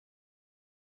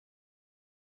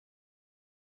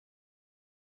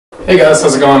Hey guys,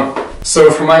 how's it going?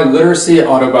 So for my literacy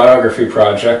autobiography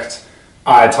project,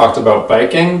 I talked about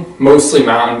biking, mostly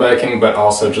mountain biking, but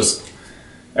also just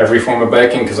every form of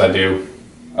biking because I do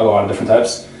a lot of different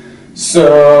types.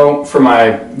 So for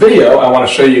my video, I want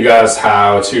to show you guys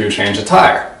how to change a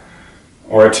tire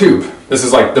or a tube. This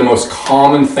is like the most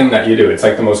common thing that you do. It's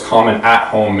like the most common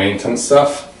at-home maintenance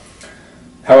stuff.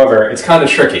 However, it's kind of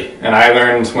tricky, and I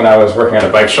learned when I was working at a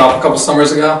bike shop a couple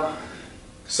summers ago.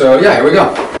 So yeah, here we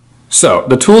go. So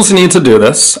the tools you need to do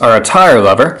this are a tire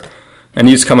lever, and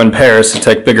these come in pairs to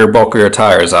take bigger, bulkier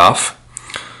tires off.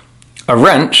 A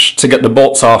wrench to get the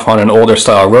bolts off on an older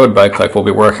style road bike like we'll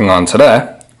be working on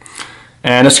today.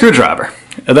 And a screwdriver.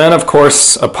 And then of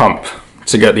course a pump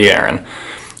to get the air in.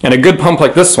 And a good pump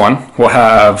like this one will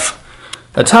have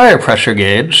a tire pressure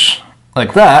gauge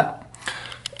like that,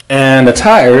 and the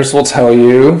tires will tell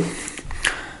you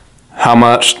how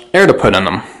much air to put in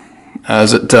them.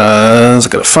 As it does, I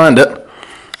gotta find it,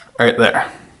 right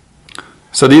there.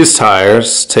 So these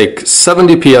tires take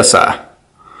 70 psi.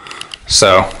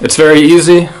 So it's very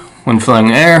easy when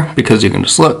filling air because you can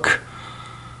just look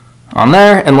on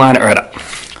there and line it right up.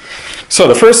 So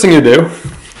the first thing you do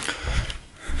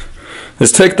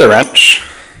is take the wrench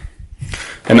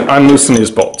and unloosen these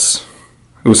bolts.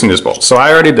 Loosen these bolts. So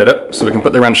I already did it, so we can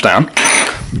put the wrench down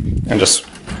and just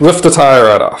lift the tire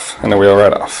right off and the wheel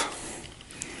right off.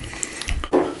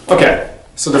 Okay,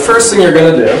 so the first thing you're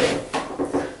going to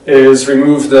do is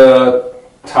remove the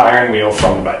tire and wheel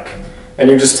from the bike. And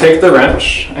you just take the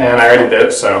wrench, and I already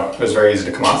did, so it was very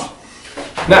easy to come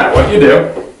off. Now, what you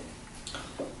do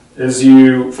is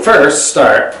you first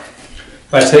start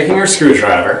by taking your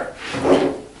screwdriver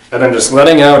and then just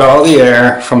letting out all the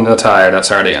air from the tire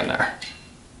that's already in there.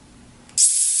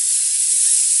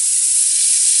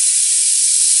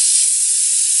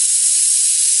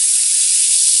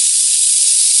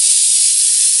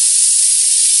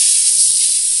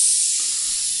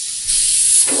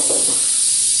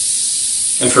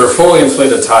 And for a fully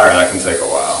inflated tire, that can take a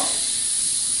while.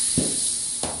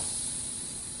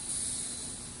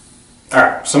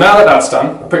 Alright, so now that that's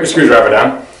done, put your screwdriver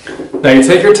down. Now you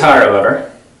take your tire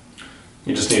lever,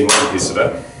 you just need one piece of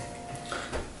it.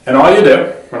 And all you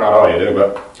do, or not all you do,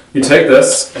 but you take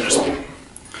this and just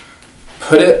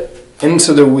put it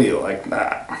into the wheel like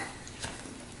that.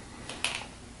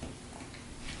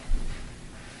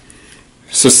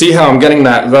 So see how I'm getting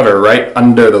that lever right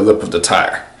under the lip of the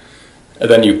tire. And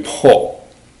then you pull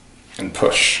and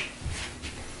push.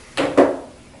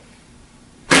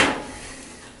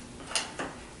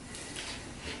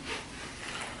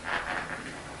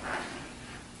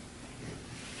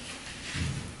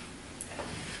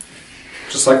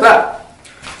 Just like that.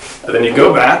 And then you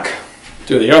go back,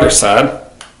 do the other side.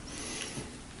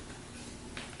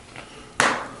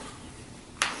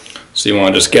 So you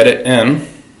want to just get it in,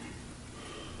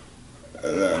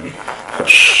 and then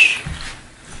push.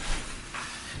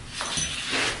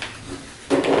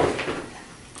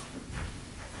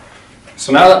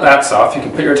 So now that that's off, you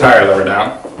can put your tire lever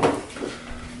down.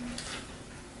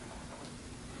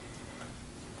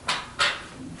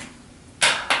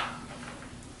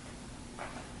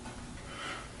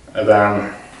 And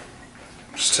then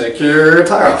just take your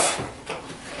tire off.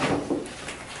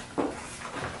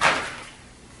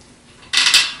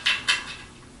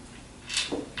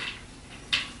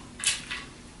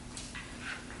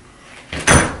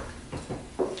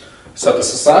 Set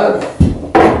this aside.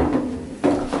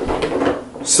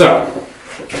 So,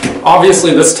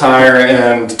 obviously this tire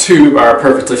and tube are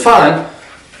perfectly fine,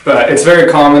 but it's very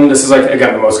common. This is like,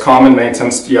 again, the most common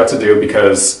maintenance you have to do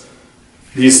because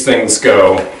these things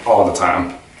go all the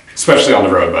time, especially on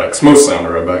the road bikes, mostly on the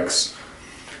road bikes.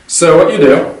 So what you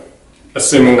do,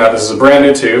 assuming that this is a brand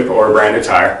new tube or a brand new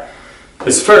tire,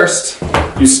 is first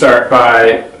you start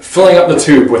by filling up the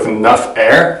tube with enough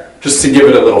air just to give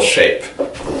it a little shape.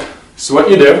 So what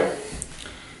you do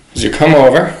is you come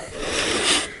over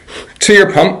to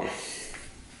your pump,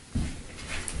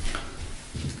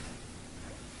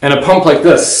 and a pump like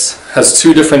this has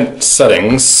two different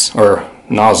settings, or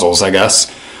nozzles I guess,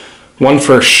 one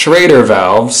for Schrader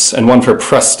valves and one for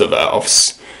Presta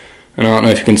valves. And I don't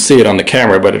know if you can see it on the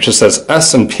camera, but it just says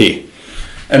S and P.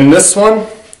 And this one,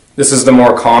 this is the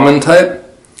more common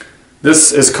type,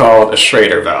 this is called a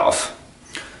Schrader valve.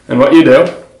 And what you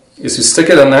do is you stick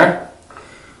it in there,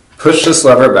 push this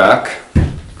lever back,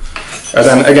 and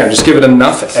then again, just give it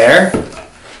enough air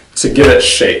to give it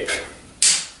shape.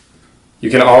 You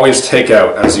can always take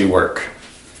out as you work.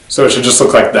 So it should just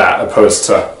look like that, opposed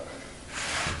to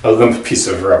a limp piece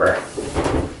of rubber.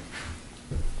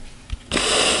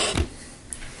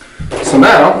 So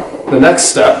now, the next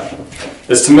step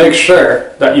is to make sure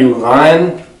that you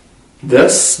line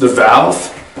this, the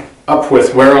valve, up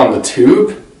with where on the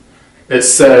tube it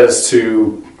says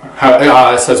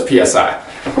it says PSI,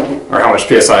 or how much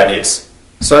PSI it needs.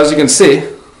 So as you can see,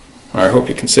 or I hope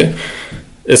you can see,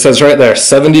 it says right there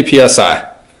 70 PSI,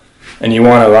 and you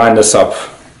want to line this up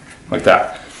like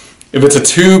that. If it's a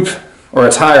tube or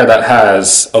a tire that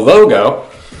has a logo,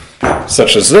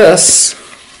 such as this,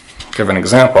 I'll give an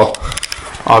example.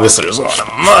 Obviously there's a lot of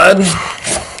mud.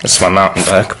 This is my mountain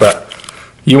bike, but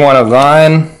you want to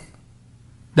line,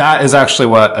 that is actually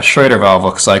what a Schrader valve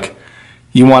looks like.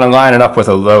 You want to line it up with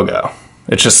a logo.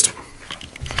 It's just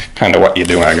kind of what you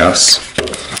do, I guess.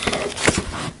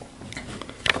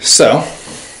 So,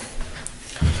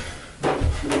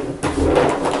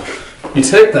 you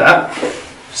take that,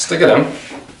 stick it in,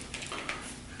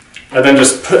 and then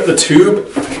just put the tube,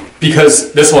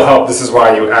 because this will help, this is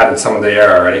why you added some of the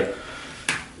air already.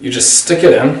 You just stick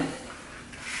it in,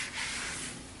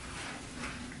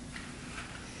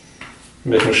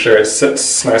 making sure it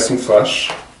sits nice and flush.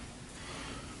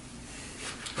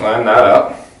 Line that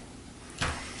up.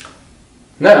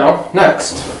 Now,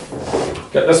 next,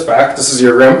 get this back, this is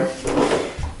your rim,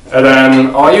 and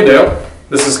then all you do,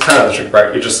 this is kind of the trick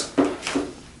part, you just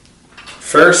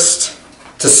first,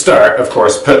 to start, of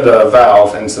course, put the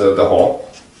valve into the hole.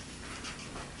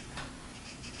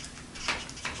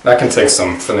 That can take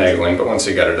some finagling, but once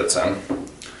you get it, it's in.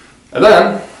 And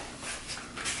then,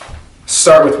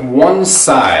 start with one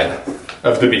side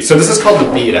of the bead. So this is called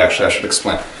the bead, actually, I should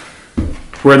explain.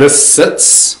 Where this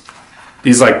sits,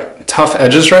 these like tough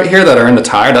edges right here that are in the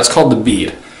tire, that's called the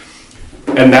bead.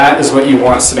 And that is what you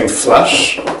want sitting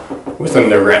flush within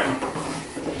the rim.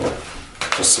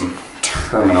 Just some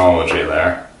terminology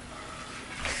there.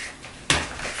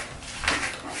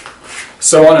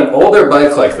 So on an older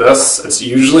bike like this, it's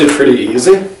usually pretty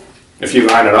easy if you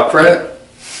line it up right.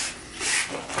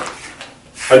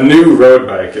 A new road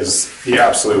bike is the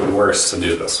absolute worst to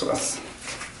do this with.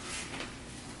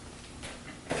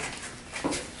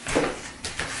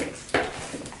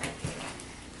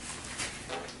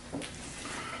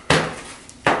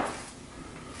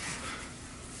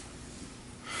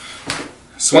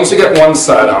 So once you get one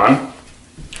side on,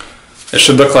 it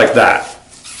should look like that.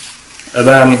 And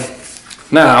then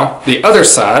now the other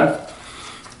side,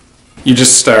 you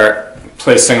just start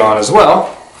placing on as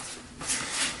well.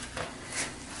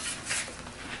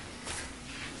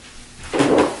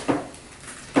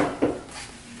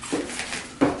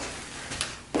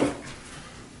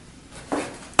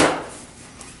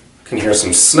 You can hear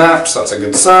some snaps, that's a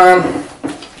good sign.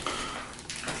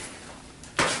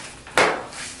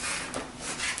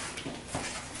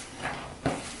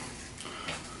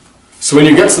 So when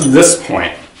you get to this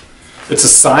point, it's a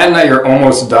sign that you're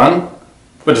almost done,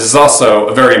 but it's also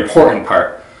a very important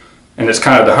part. And it's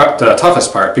kind of the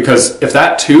toughest part, because if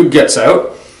that tube gets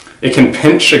out, it can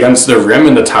pinch against the rim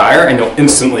in the tire and you'll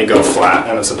instantly go flat,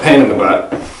 and it's a pain in the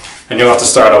butt. And you'll have to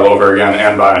start all over again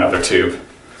and buy another tube.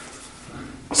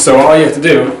 So all you have to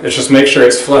do is just make sure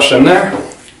it's flush in there,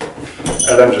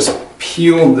 and then just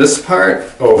peel this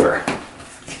part over.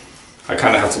 I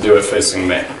kind of have to do it facing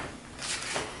me.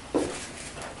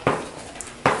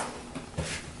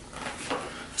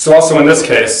 So also in this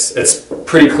case, it's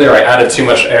pretty clear I added too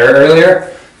much air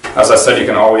earlier. As I said, you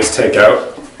can always take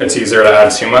out. It's easier to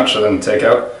add too much than take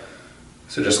out.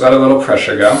 So just let a little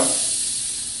pressure go.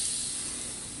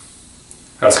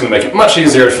 That's going to make it much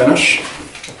easier to finish.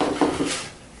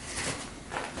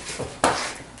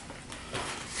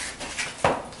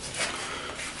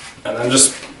 And then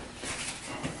just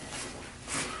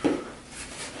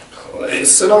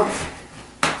place it on.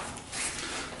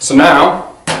 So now,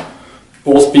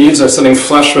 both beads are sitting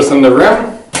flush within the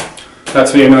rim.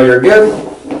 That's when you know you're good.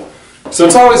 So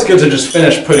it's always good to just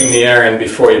finish putting the air in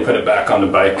before you put it back on the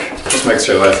bike. Just makes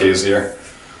your life easier.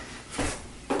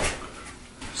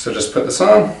 So just put this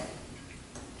on,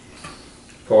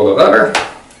 pull the lever,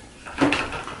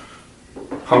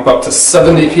 pump up to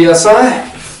 70 PSI.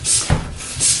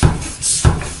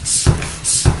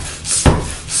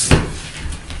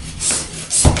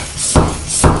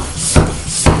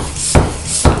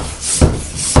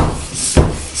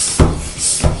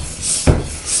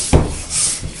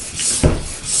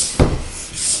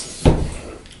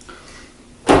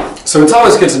 So it's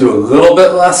always good to do a little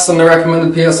bit less than the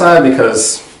recommended PSI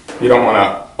because you don't want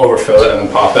to overfill it and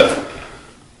pop it.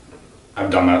 I've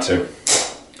done that too.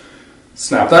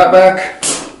 Snap that back.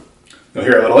 You'll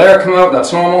hear a little air come out,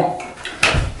 that's normal.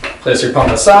 Place your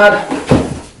pump aside.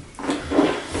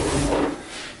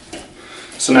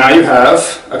 So now you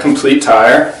have a complete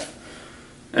tire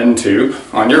and tube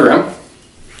on your rim.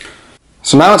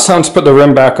 So now it's time to put the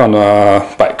rim back on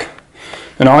the bike.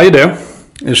 And all you do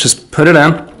is just put it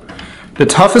in. The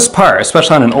toughest part,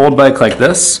 especially on an old bike like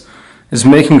this, is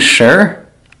making sure,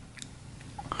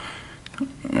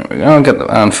 there we go, get the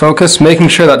on focus, making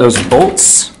sure that those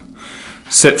bolts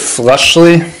sit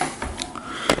flushly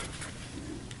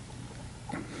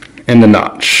in the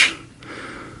notch.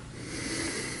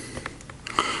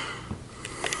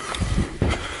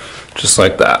 Just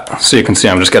like that. So you can see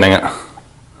I'm just getting it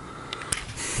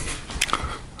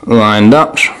lined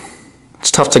up.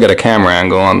 It's tough to get a camera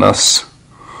angle on this.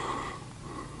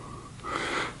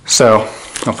 So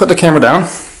I'll put the camera down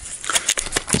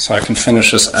so I can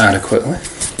finish this adequately.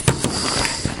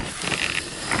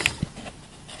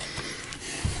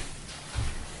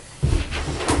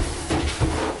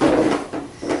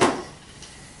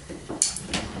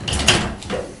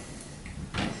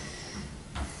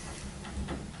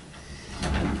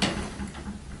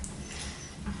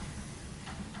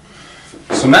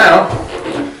 So now,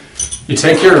 you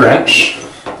take your wrench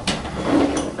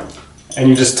and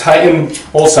you just tighten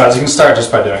both sides. You can start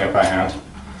just by doing it by hand.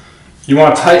 You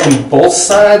want to tighten both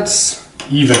sides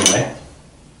evenly.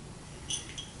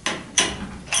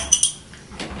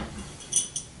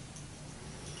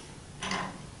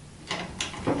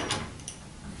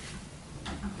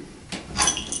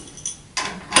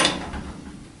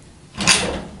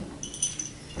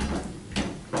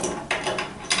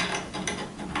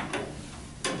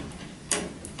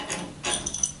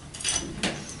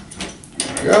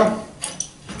 There we go.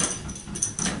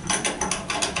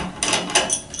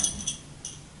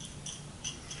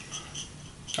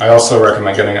 I also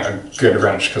recommend getting a good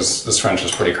wrench because this wrench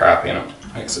is pretty crappy and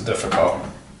it makes it difficult.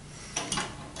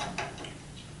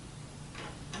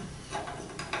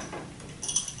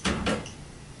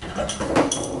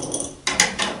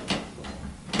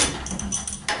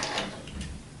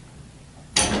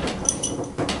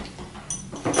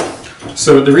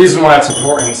 So the reason why it's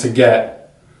important to get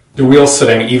the wheels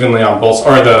sitting evenly on both,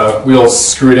 or the wheels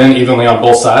screwed in evenly on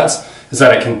both sides, is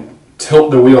that it can tilt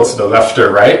the wheel to the left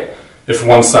or right if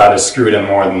one side is screwed in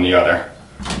more than the other.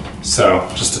 So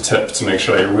just a tip to make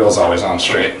sure your wheel's always on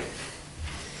straight.